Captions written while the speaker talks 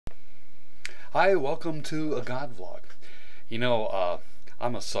Hi, welcome to a God vlog. You know,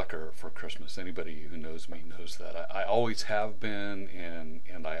 I'm a sucker for Christmas. Anybody who knows me knows that. I always have been,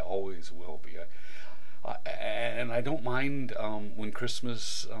 and I always will be. And I don't mind when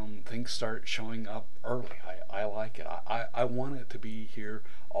Christmas things start showing up early. I like it. I want it to be here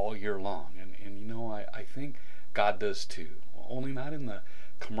all year long. And you know, I think God does too. Only not in the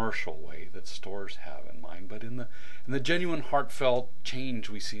commercial way that stores have in mind, but in the genuine heartfelt change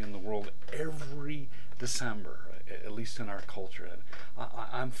we see in the world every December, at least in our culture. And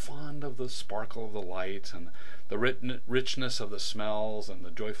I'm fond of the sparkle of the lights and the richness of the smells and the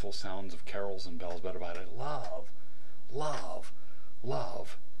joyful sounds of carols and bells, but I love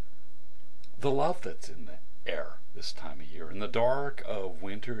the love that's in the air this time of year. In the dark of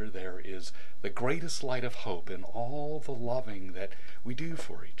winter, there is the greatest light of hope in all the loving that we do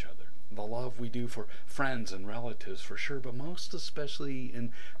for each other. The love we do for friends and relatives, for sure, but most especially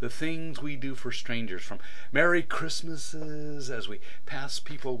in the things we do for strangers, from Merry Christmases as we pass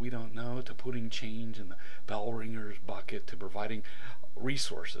people we don't know, to putting change in the bell ringer's bucket, to providing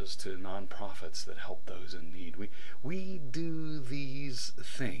resources to nonprofits that help those in need. We do these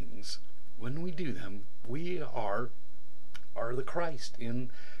things. When we do them, we are the Christ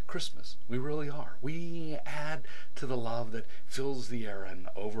in Christmas. We really are. We add to the love that fills the air and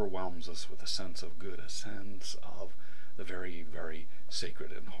overwhelms us with a sense of good, a sense of the very, very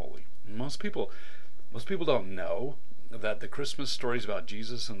sacred and holy. Most people don't know that the Christmas stories about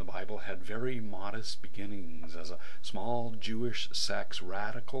Jesus in the Bible had very modest beginnings as a small Jewish sect's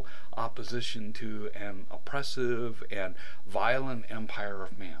radical opposition to an oppressive and violent empire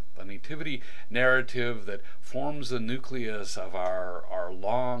of man. The nativity narrative that forms the nucleus of our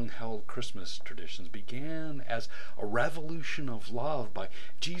long-held Christmas traditions began as a revolution of love by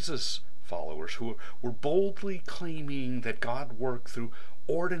Jesus followers who were boldly claiming that God worked through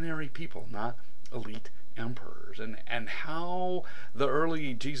ordinary people, not elite emperors. And how the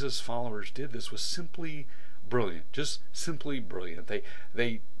early Jesus followers did this was simply brilliant, just simply brilliant.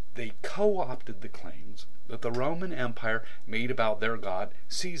 They co-opted the claims that the Roman Empire made about their god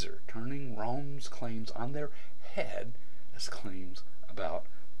Caesar, turning Rome's claims on their head as claims about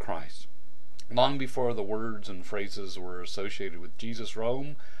Christ. Long before the words and phrases were associated with Jesus,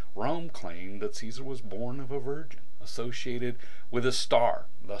 Rome claimed that Caesar was born of a virgin, associated with a star,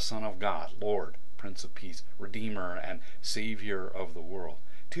 the Son of God, Lord, Prince of Peace, Redeemer, and Savior of the world.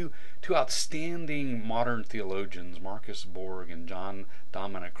 Two outstanding modern theologians, Marcus Borg and John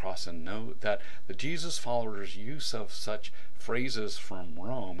Dominic Crossan, note that the Jesus followers' use of such phrases from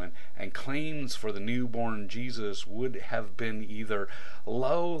Rome and claims for the newborn Jesus would have been either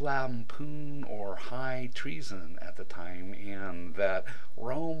low lampoon or high treason at the time, and that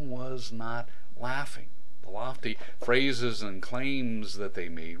Rome was not laughing. The lofty phrases and claims that they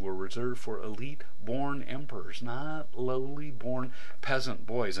made were reserved for elite-born emperors, not lowly-born peasant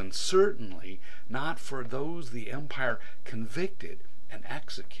boys, and certainly not for those the empire convicted and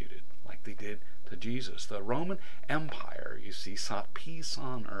executed like they did to Jesus. The Roman Empire, you see, sought peace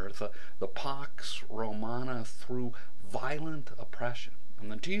on earth, the Pax Romana, through violent oppression.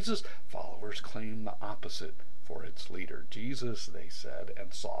 And the Jesus followers claimed the opposite for its leader. Jesus, they said,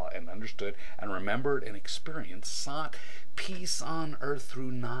 and saw and understood and remembered and experienced, sought peace on earth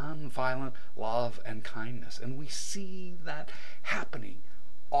through non-violent love and kindness. And we see that happening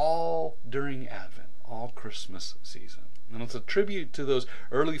all during Advent, all Christmas season. And it's a tribute to those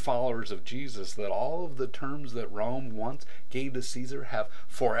early followers of Jesus that all of the terms that Rome once gave to Caesar have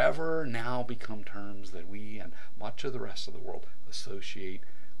forever now become terms that we and much of the rest of the world associate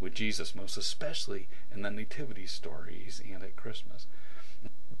with Jesus, most especially in the nativity stories and at Christmas.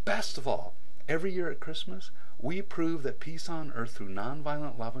 Best of all, every year at Christmas, we prove that peace on earth through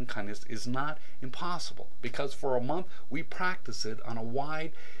nonviolent love and kindness is not impossible, because for a month we practice it on a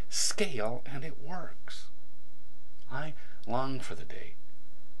wide scale and it works. I long for the day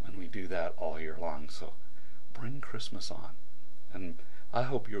when we do that all year long, so bring Christmas on. And I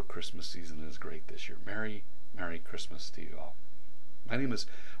hope your Christmas season is great this year. Merry Christmas to you all. My name is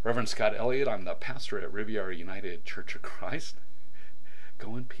Reverend Scott Elliott. I'm the pastor at Riviera United Church of Christ.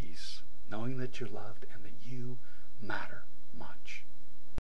 Go in peace, knowing that you're loved and that you matter much.